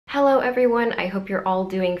Hello everyone, I hope you're all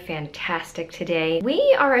doing fantastic today.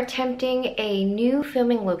 We are attempting a new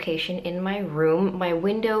filming location in my room. My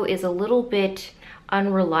window is a little bit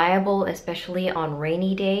unreliable, especially on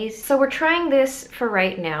rainy days. So we're trying this for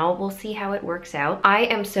right now. We'll see how it works out. I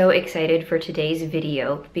am so excited for today's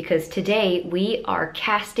video because today we are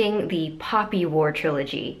casting the Poppy War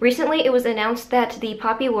trilogy. Recently it was announced that the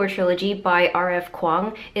Poppy War trilogy by R.F.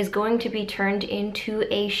 Kuang is going to be turned into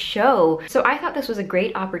a show. So I thought this was a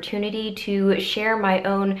great opportunity to share my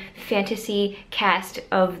own fantasy cast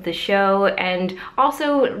of the show and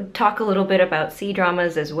also talk a little bit about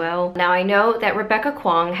C-dramas as well. Now I know that Rebecca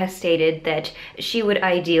Kuang has stated that she would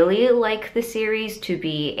ideally like the series to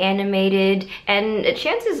be animated, and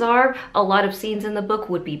chances are a lot of scenes in the book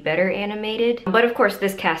would be better animated. But of course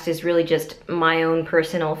this cast is really just my own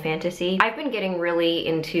personal fantasy. I've been getting really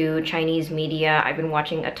into Chinese media. I've been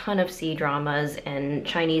watching a ton of C-dramas and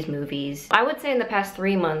Chinese movies. I would say in the past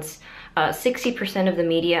 3 months 60% of the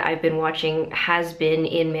media I've been watching has been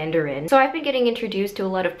in Mandarin. So I've been getting introduced to a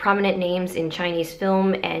lot of prominent names in Chinese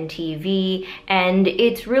film and TV, and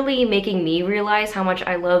it's really making me realize how much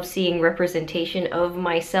I love seeing representation of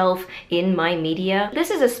myself in my media.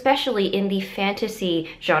 This is especially in the fantasy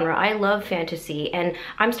genre. I love fantasy, and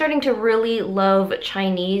I'm starting to really love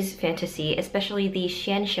Chinese fantasy, especially the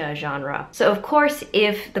xianxia genre. So of course,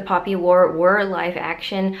 if the Poppy War were live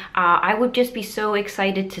action, I would just be so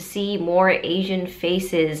excited to see more Asian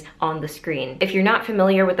faces on the screen. If you're not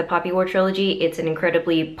familiar with the Poppy War trilogy, it's an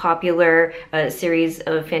incredibly popular series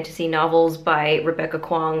of fantasy novels by Rebecca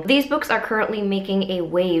Kuang. These books are currently making a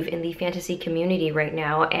wave in the fantasy community right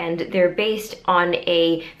now, and they're based on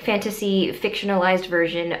a fantasy fictionalized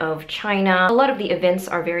version of China. A lot of the events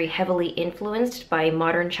are very heavily influenced by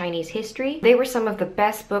modern Chinese history. They were some of the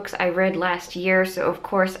best books I read last year, so of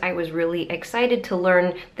course I was really excited to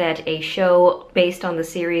learn that a show based on the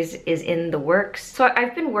series is in the works. So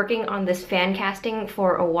I've been working on this fan casting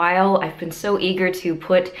for a while. I've been so eager to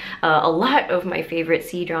put a lot of my favorite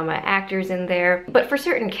C-drama actors in there, but for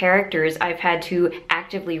certain characters I've had to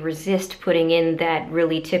actively resist putting in that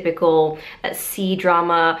really typical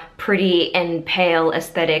C-drama, pretty and pale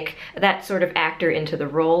aesthetic, that sort of actor into the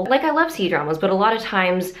role. Like, I love C-dramas, but a lot of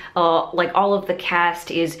times like all of the cast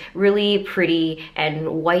is really pretty and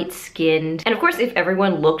white-skinned, and of course if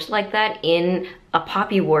everyone looked like that in a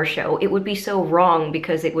Poppy War show, it would be so wrong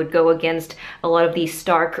because it would go against a lot of the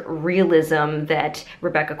stark realism that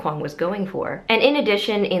Rebecca Kuang was going for. And in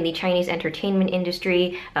addition, in the Chinese entertainment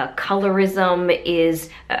industry, colorism is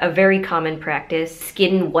a very common practice.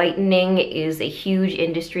 Skin whitening is a huge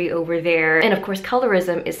industry over there. And of course,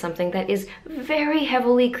 colorism is something that is very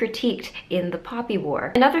heavily critiqued in the Poppy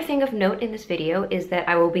War. Another thing of note in this video is that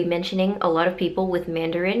I will be mentioning a lot of people with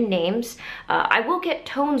Mandarin names. I will get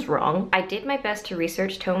tones wrong. I did my best to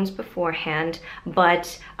research tones beforehand,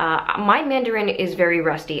 but my Mandarin is very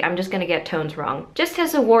rusty. I'm just gonna get tones wrong. Just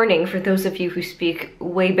as a warning for those of you who speak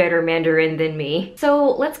way better Mandarin than me.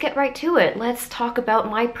 So let's get right to it. Let's talk about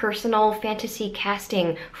my personal fantasy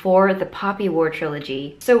casting for the Poppy War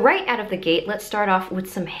trilogy. So right out of the gate, let's start off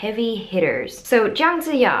with some heavy hitters. So Jiang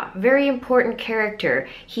Ziya, very important character.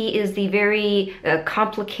 He is the very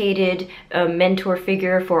complicated mentor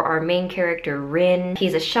figure for our main character, Rin.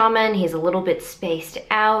 He's a shaman, he's a little bit spaced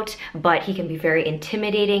out, but he can be very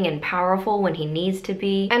intimidating and powerful when he needs to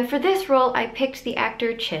be. And for this role, I picked the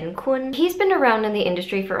actor Chen Kun. He's been around in the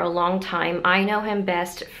industry for a long time. I know him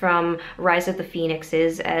best from Rise of the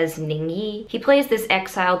Phoenixes as Ning Yi. He plays this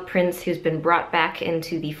exiled prince who's been brought back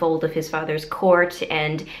into the fold of his father's court,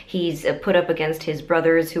 and he's put up against his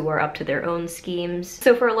brothers who are up to their own schemes.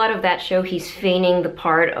 So for a lot of that show, he's feigning the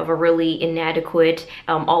part of a really inadequate,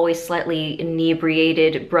 always slightly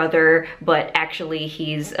inebriated brother, but actually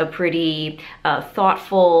he's a pretty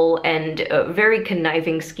thoughtful and very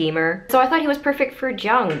conniving schemer. So I thought he was perfect for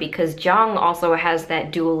Jiang because Jiang also has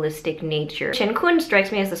that dualistic nature. Chen Kun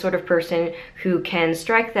strikes me as the sort of person who can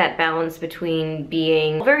strike that balance between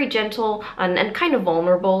being very gentle and kind of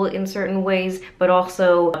vulnerable in certain ways, but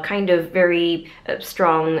also a kind of very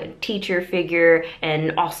strong teacher figure,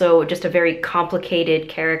 and also just a very complicated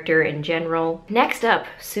character in general. Next up,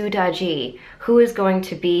 Su Daji, who is going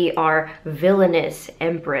to be our villainous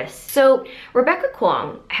empress. So Rebecca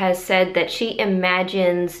Kuang has said that she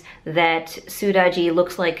imagines that Su Daji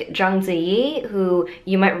looks like Zhang Ziyi, who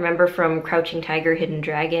you might remember from Crouching Tiger, Hidden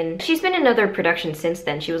Dragon. She's been in other productions since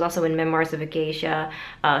then. She was also in Memoirs of a Geisha.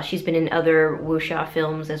 She's been in other wuxia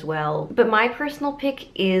films as well. But my personal pick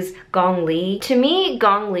is Gong Li. To me,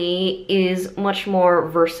 Gong Li is much more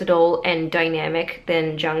versatile and dynamic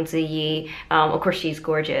than Zhang Ziyi. Of course, she's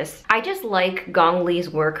gorgeous. I just like like Gong Li's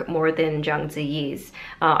work more than Zhang Ziyi's.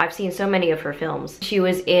 I've seen so many of her films. She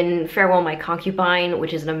was in Farewell My Concubine,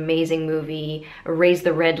 which is an amazing movie, Raise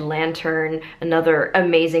the Red Lantern, another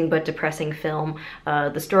amazing but depressing film,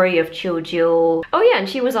 The Story of Qiujiu. Oh yeah, and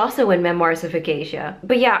she was also in Memoirs of a Geisha.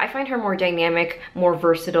 But yeah, I find her more dynamic, more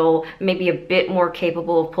versatile, maybe a bit more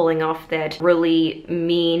capable of pulling off that really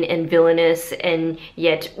mean and villainous and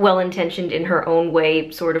yet well-intentioned in her own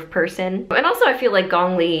way sort of person. And also I feel like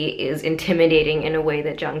Gong Li is intimidating in a way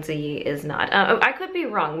that Zhang Ziyi is not. I could be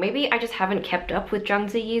wrong. Maybe I just haven't kept up with Zhang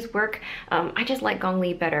Ziyi's work. I just like Gong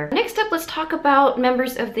Li better. Next up, let's talk about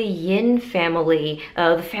members of the Yin family,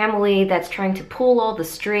 the family that's trying to pull all the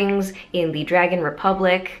strings in the Dragon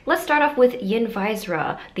Republic. Let's start off with Yin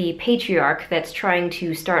Vizra, the patriarch that's trying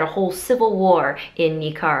to start a whole civil war in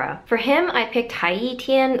Nikara. For him, I picked Hai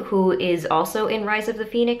Yitian, who is also in Rise of the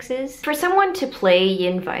Phoenixes. For someone to play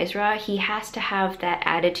Yin Vizra, he has to have that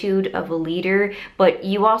attitude of a leader, but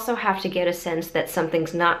you also have to get a sense that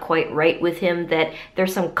something's not quite right with him, that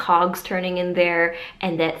there's some cogs turning in there,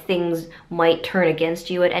 and that things might turn against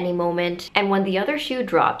you at any moment. And when the other shoe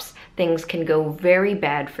drops, things can go very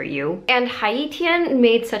bad for you. And Hai Yitian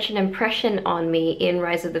made such an impression on me in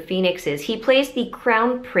Rise of the Phoenixes. He plays the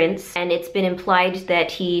Crown Prince, and it's been implied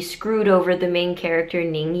that he screwed over the main character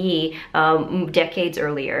Ning Yi decades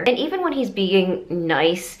earlier. And even when he's being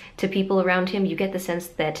nice to people around him, you get the sense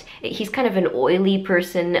that he's kind of an oily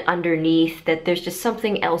person underneath, that there's just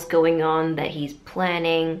something else going on that he's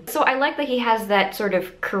planning. So I like that he has that sort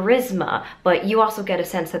of charisma, but you also get a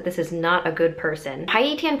sense that this is not a good person. Hai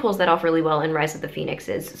Yitian pulls that off really well in Rise of the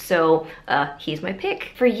Phoenixes, so he's my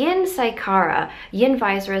pick. For Yin Saikara, Yin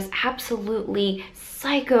Vizra's absolutely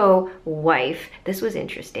psycho wife. This was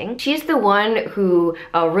interesting. She's the one who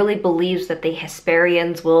really believes that the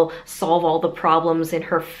Hesperians will solve all the problems in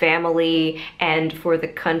her family and for the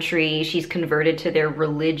country. She's converted to their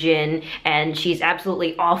religion, and she's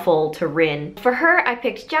absolutely awful to Rin. For her, I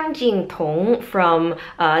picked Jiang Jingtong from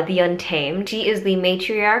The Untamed. She is the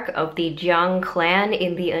matriarch of the Jiang clan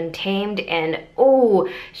in The Untamed, and oh,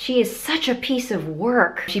 she is such a piece of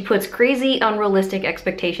work. She puts crazy, unrealistic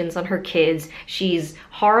expectations on her kids. She's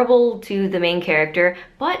horrible to the main character,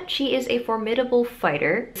 but she is a formidable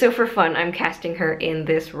fighter. So for fun, I'm casting her in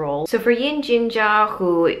this role. So for Yin Jinjia,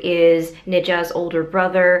 who is Nija's older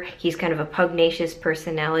brother, he's kind of a pugnacious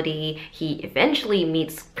personality. He eventually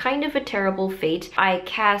meets kind of a terrible fate. I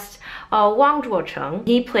cast Wang Zhuocheng.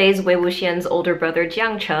 He plays Wei Wuxian's older brother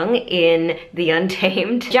Jiang Cheng in The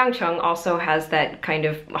Untamed. Jiang Cheng also has that kind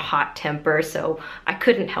of hot temper, so I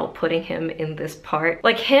couldn't help putting him in this part.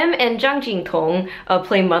 Like, him and Jiang Jingtong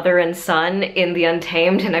play mother and son in The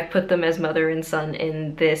Untamed, and I put them as mother and son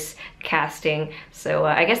in this casting. So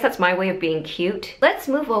I guess that's my way of being cute. Let's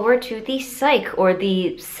move over to the Psyche, or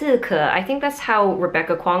the Sike. I think that's how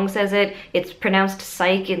Rebecca Kwong says it. It's pronounced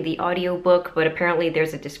Psyche in the audiobook, but apparently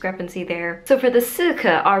there's a discrepancy there. So for the Sike,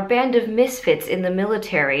 our band of misfits in the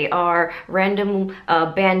military, our random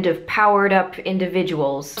band of powered up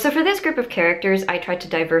individuals. So for this group of characters, I tried to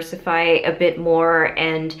diversify a bit more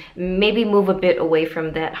and maybe move a bit away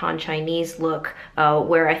from that Han Chinese look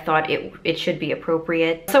where I thought it should be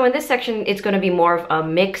appropriate. So in this section, it's going to be more of a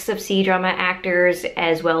mix of C-drama actors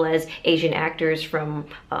as well as Asian actors from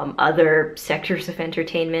other sectors of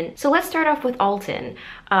entertainment. So let's start off with Alton.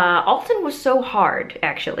 Alton was so hard,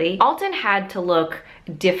 actually. Alton had to look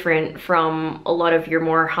different from a lot of your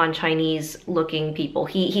more Han Chinese looking people.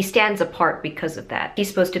 He stands apart because of that. He's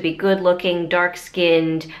supposed to be good looking, dark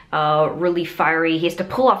skinned, really fiery. He has to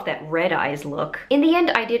pull off that red eyes look. In the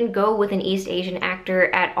end, I didn't go with an East Asian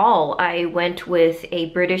actor at all. I went with a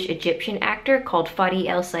British Egyptian actor called Fadi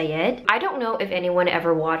El Sayed. I don't know if anyone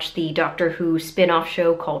ever watched the Doctor Who spin-off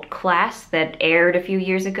show called Class that aired a few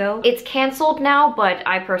years ago. It's cancelled now, but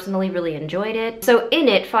I personally really enjoyed it. So in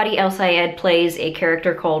it, Fadi El Sayed plays a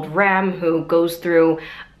character called Ram who goes through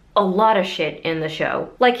a lot of shit in the show.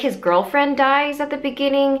 Like, his girlfriend dies at the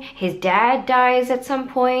beginning, his dad dies at some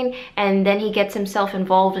point, and then he gets himself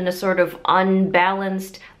involved in a sort of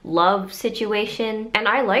unbalanced love situation. And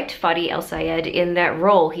I liked Fadi El Sayed in that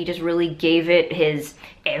role. He just really gave it his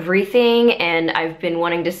everything, and I've been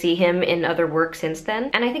wanting to see him in other work since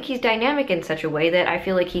then. And I think he's dynamic in such a way that I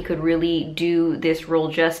feel like he could really do this role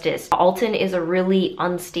justice. Alton is a really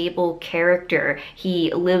unstable character.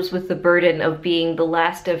 He lives with the burden of being the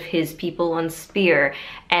last of his people on Spear,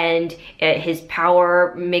 and his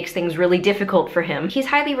power makes things really difficult for him. He's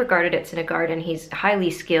highly regarded at Cinegard and he's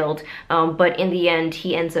highly skilled, but in the end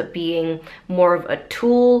he ends up being more of a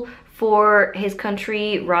tool for his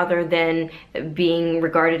country rather than being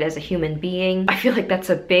regarded as a human being. I feel like that's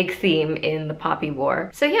a big theme in the Poppy War.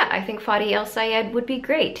 So yeah, I think Fadi El Sayed would be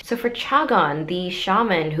great. So for Chagon, the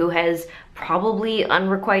shaman who has probably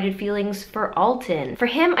unrequited feelings for Alton. For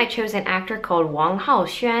him, I chose an actor called Wang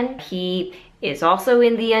Haoxuan. He is also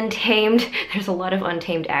in the Untamed. There's a lot of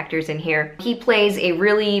Untamed actors in here. He plays a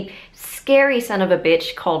really scary son of a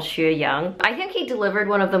bitch called Xue Yang. I think he delivered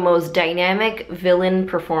one of the most dynamic villain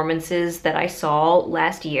performances that I saw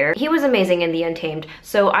last year. He was amazing in the Untamed,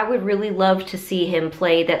 so I would really love to see him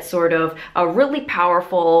play that sort of a really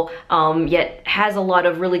powerful, yet has a lot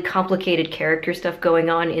of really complicated character stuff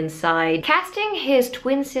going on inside. Casting his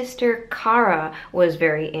twin sister Kara was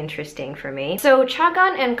very interesting for me. So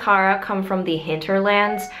Chagan and Kara come from the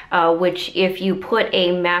hinterlands, which if you put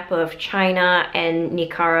a map of China and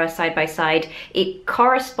Nicara side by side, it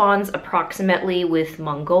corresponds approximately with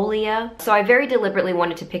Mongolia. So I very deliberately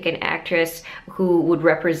wanted to pick an actress who would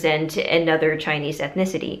represent another Chinese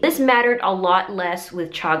ethnicity. This mattered a lot less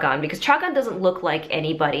with Chagan because Chagan doesn't look like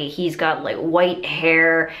anybody. He's got like white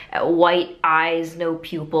hair, white eyes, no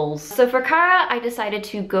pupils. So for Kara, I decided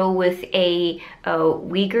to go with a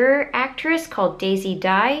Uyghur actress called Daisy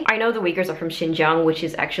Dai. I know the Uyghurs are from Xinjiang, which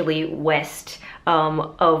is actually west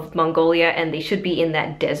of Mongolia, and they should be in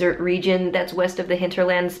that desert region that's west of the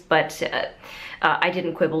hinterlands, but I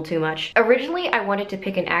didn't quibble too much. Originally, I wanted to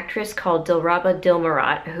pick an actress called Dilraba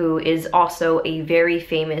Dilmurat, who is also a very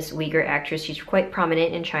famous Uyghur actress. She's quite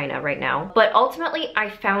prominent in China right now. But ultimately, I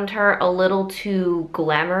found her a little too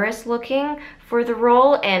glamorous looking for the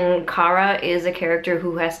role, and Kara is a character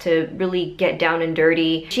who has to really get down and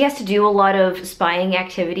dirty. She has to do a lot of spying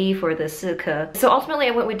activity for the Sike. So ultimately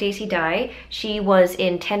I went with Daisy Dai. She was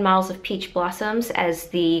in 10 Miles of Peach Blossoms as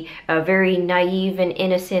the very naive and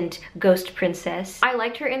innocent ghost princess. I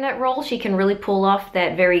liked her in that role. She can really pull off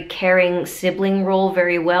that very caring sibling role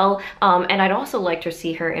very well. And I'd also like to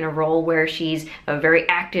see her in a role where she's very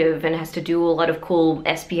active and has to do a lot of cool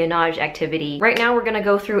espionage activity. Right now we're gonna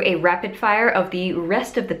go through a rapid fire of the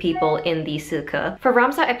rest of the people in the Sike. For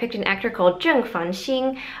Ramza, I picked an actor called Zheng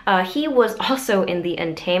Fanxing. He was also in the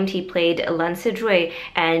Untamed. He played Lan Sijui,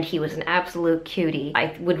 and he was an absolute cutie.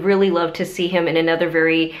 I would really love to see him in another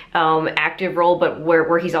very active role, but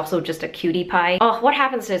where he's also just a cutie pie. Oh, what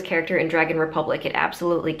happens to his character in Dragon Republic? It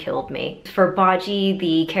absolutely killed me. For Baji,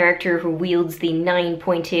 the character who wields the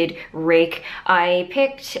 9-pointed rake, I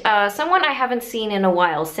picked someone I haven't seen in a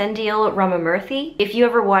while, Sendil Ramamurthy. If you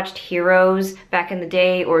ever watched Heroes back in the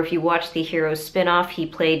day, or if you watched the Heroes spin-off, he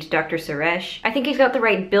played Dr. Suresh. I think he's got the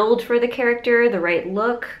right build for the character, the right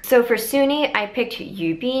look. So for Suni, I picked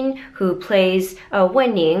Yu Bin, who plays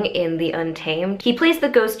Wen Ning in the Untamed. He plays the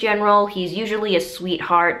Ghost General. He's usually a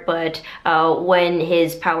sweetheart, but when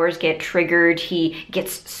his powers get triggered, he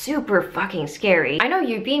gets super fucking scary. I know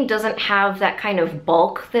Yu Bin doesn't have that kind of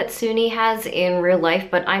bulk that Suni has in real life,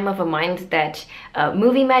 but I'm of a mind that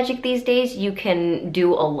movie magic these days, you can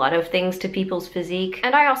do a lot of things to people's physique.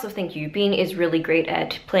 And I also think Yu Bin is really great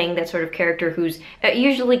at playing that sort of character who's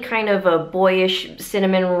usually kind of a boyish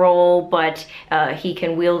cinnamon roll, but he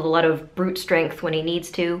can wield a lot of brute strength when he needs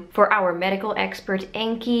to. For our medical expert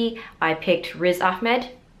Enki, I picked Riz Ahmed.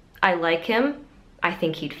 I like him. I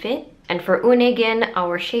think he'd fit. And for Unegin,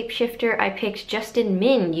 our shapeshifter, I picked Justin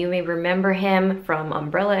Min. You may remember him from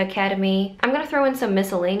Umbrella Academy. I'm gonna throw in some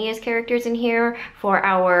miscellaneous characters in here. For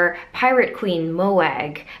our pirate queen,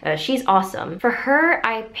 Moag, she's awesome. For her,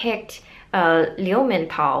 I picked Liu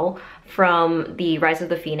Mintao from the Rise of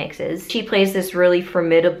the Phoenixes. She plays this really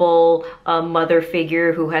formidable mother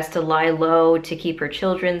figure who has to lie low to keep her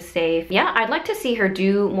children safe. Yeah, I'd like to see her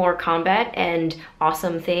do more combat and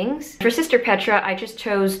awesome things. For Sister Petra, I just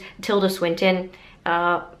chose Tilda Swinton.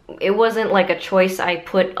 It wasn't like a choice I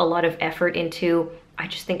put a lot of effort into. I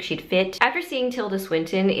just think she'd fit. After seeing Tilda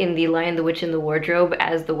Swinton in The Lion, the Witch, and the Wardrobe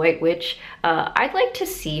as the White Witch, I'd like to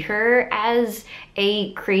see her as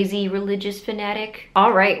a crazy religious fanatic.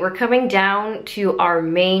 All right, we're coming down to our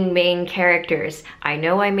main characters. I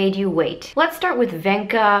know I made you wait. Let's start with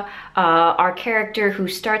Venka, our character who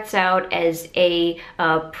starts out as a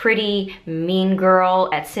pretty mean girl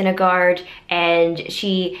at Cinegard, and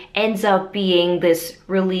she ends up being this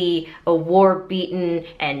really war-beaten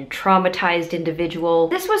and traumatized individual.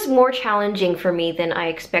 This was more challenging for me than I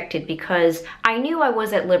expected because I knew I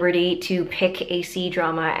was at liberty to pick a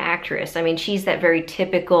C-drama actress. I mean, she's that very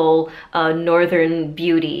typical northern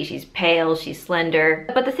beauty. She's pale, she's slender.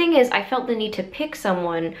 But the thing is, I felt the need to pick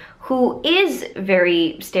someone who is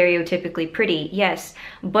very stereotypically pretty, yes,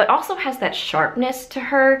 but also has that sharpness to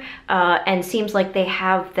her, and seems like they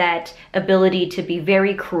have that ability to be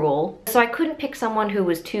very cruel. So I couldn't pick someone who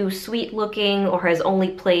was too sweet looking or has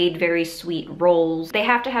only played very sweet roles. They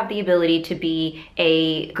have to have the ability to be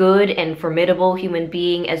a good and formidable human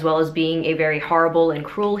being as well as being a very horrible and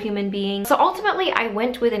cruel human being. So ultimately I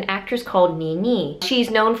went with an actress called Nini.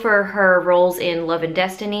 She's known for her roles in Love and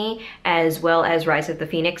Destiny as well as Rise of the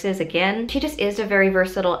Phoenixes again. She just is a very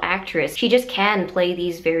versatile actress. She just can play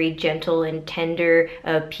these very gentle and tender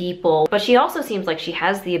people, but she also seems like she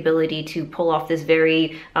has the ability to pull off this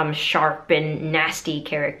very sharp and nasty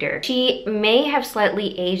character. She may have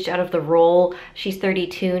slightly aged out of the role. She's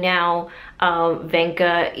 32 now.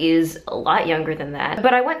 Venka is a lot younger than that.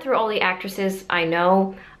 But I went through all the actresses I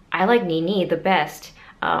know. I like Nini the best.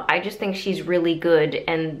 I just think she's really good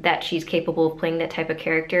and that she's capable of playing that type of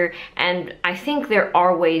character. And I think there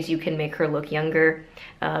are ways you can make her look younger.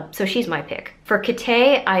 So she's my pick. For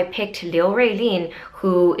Kate, I picked Liu Ruilin,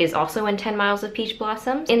 who is also in 10 Miles of Peach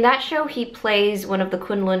Blossoms. In that show, he plays one of the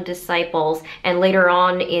Kunlun disciples, and later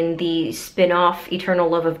on in the spin-off Eternal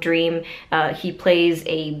Love of Dream, he plays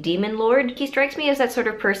a demon lord. He strikes me as that sort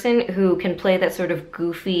of person who can play that sort of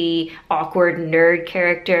goofy, awkward nerd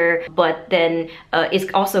character, but then is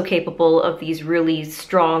also capable of these really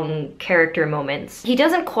strong character moments. He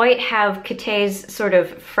doesn't quite have Kate's sort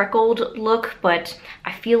of freckled look, but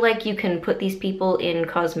I feel like you can put these people in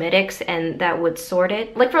cosmetics and that would sort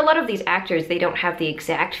it. Like for a lot of these actors, they don't have the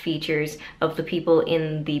exact features of the people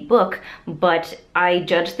in the book, but I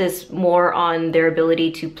judge this more on their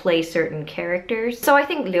ability to play certain characters. So I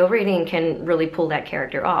think Liu Ruilin can really pull that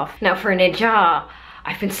character off. Now for Neja,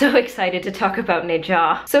 I've been so excited to talk about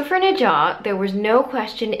Neja. So for Neja, there was no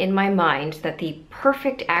question in my mind that the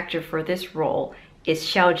perfect actor for this role is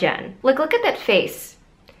Xiao Zhan. Like, look at that face.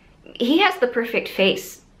 He has the perfect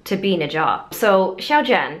face to be Neja. So Xiao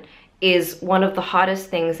Zhan is one of the hottest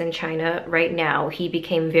things in China right now. He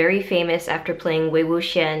became very famous after playing Wei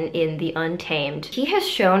Wuxian in The Untamed. He has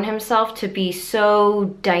shown himself to be so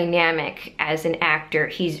dynamic as an actor.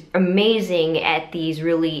 He's amazing at these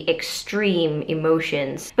really extreme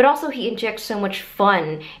emotions, but also he injects so much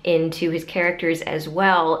fun into his characters as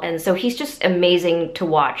well, and so he's just amazing to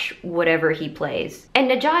watch whatever he plays. And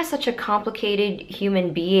Neja is such a complicated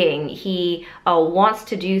human being. He wants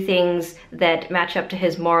to do things that match up to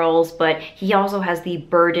his morals, but he also has the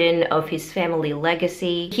burden of his family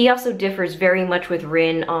legacy. He also differs very much with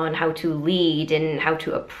Rin on how to lead and how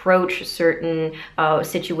to approach certain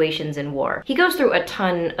situations in war. He goes through a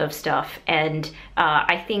ton of stuff, and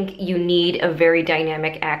I think you need a very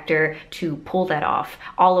dynamic actor to pull that off.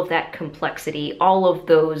 All of that complexity, all of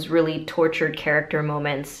those really tortured character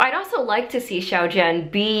moments. I'd also like to see Xiao Zhan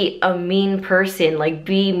be a mean person, like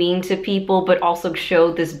be mean to people, but also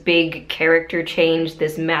show this big character change,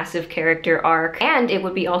 this massive character arc. And it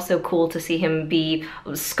would be also cool to see him be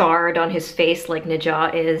scarred on his face like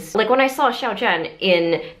Neja is. Like when I saw Xiao Zhan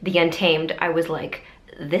in The Untamed, I was like,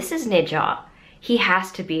 this is Neja. He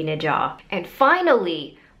has to be Neja. And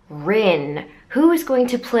finally, Rin. Who is going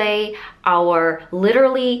to play our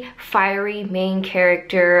literally fiery main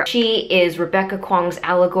character? She is Rebecca Kwong's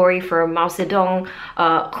allegory for Mao Zedong.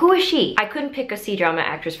 Who is she? I couldn't pick a C-drama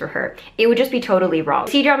actress for her. It would just be totally wrong.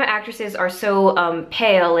 C-drama actresses are so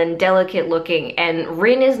pale and delicate looking, and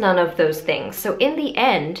Rin is none of those things. So in the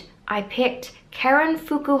end, I picked Karen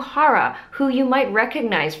Fukuhara, who you might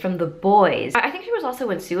recognize from The Boys. I think she was also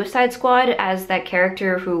in Suicide Squad as that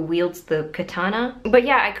character who wields the katana. But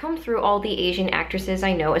yeah, I combed through all the Asian actresses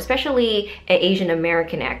I know, especially Asian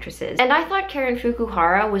American actresses. And I thought Karen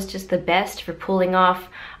Fukuhara was just the best for pulling off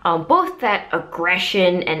both that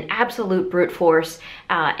aggression and absolute brute force,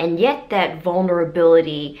 and yet that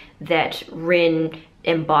vulnerability that Rin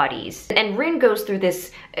embodies. And Rin goes through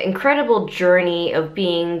this incredible journey of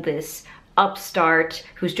being this upstart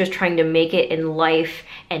who's just trying to make it in life,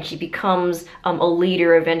 and she becomes a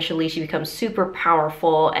leader eventually. She becomes super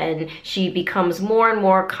powerful, and she becomes more and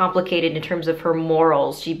more complicated in terms of her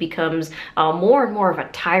morals. She becomes more and more of a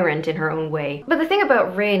tyrant in her own way. But the thing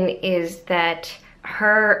about Rin is that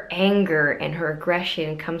her anger and her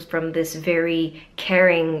aggression comes from this very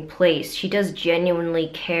caring place. She does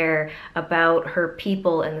genuinely care about her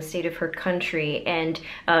people and the state of her country, and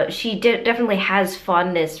she definitely has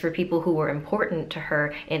fondness for people who were important to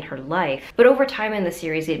her in her life. But over time in the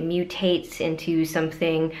series, it mutates into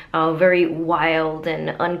something very wild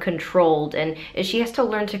and uncontrolled, and she has to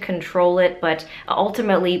learn to control it, but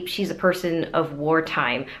ultimately she's a person of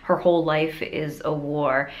wartime. Her whole life is a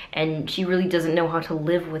war, and she really doesn't know how to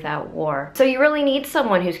live without war. So you really need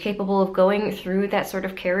someone who's capable of going through that sort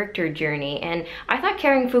of character journey. And I thought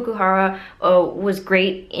Karen Fukuhara was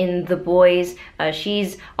great in The Boys.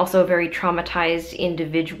 She's also a very traumatized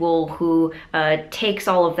individual who takes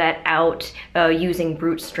all of that out using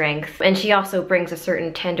brute strength. And she also brings a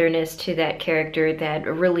certain tenderness to that character that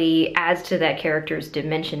really adds to that character's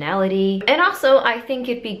dimensionality. And also, I think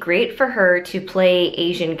it'd be great for her to play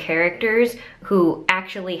Asian characters who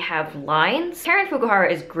actually have lines. Karen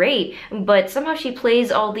Fukuhara is great, but somehow she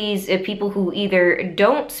plays all these people who either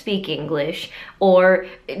don't speak English or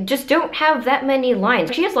just don't have that many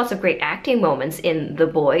lines. She has lots of great acting moments in The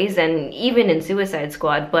Boys and even in Suicide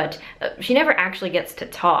Squad, but she never actually gets to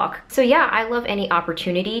talk. So yeah, I love any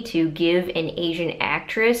opportunity to give an Asian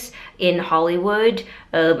actress in Hollywood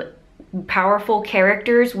powerful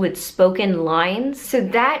characters with spoken lines. So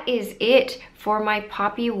that is it for my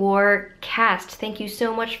Poppy War cast. Thank you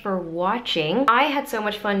so much for watching. I had so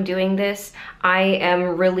much fun doing this. I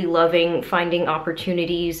am really loving finding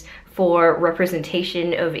opportunities for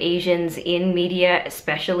representation of Asians in media,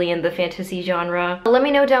 especially in the fantasy genre. Let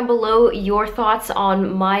me know down below your thoughts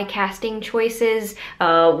on my casting choices,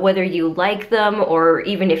 whether you like them or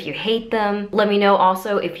even if you hate them. Let me know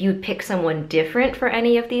also if you'd pick someone different for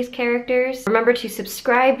any of these characters. Remember to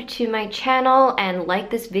subscribe to my channel and like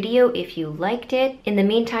this video if you liked it. In the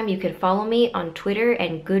meantime, you can follow me on Twitter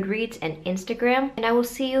and Goodreads and Instagram, and I will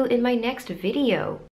see you in my next video.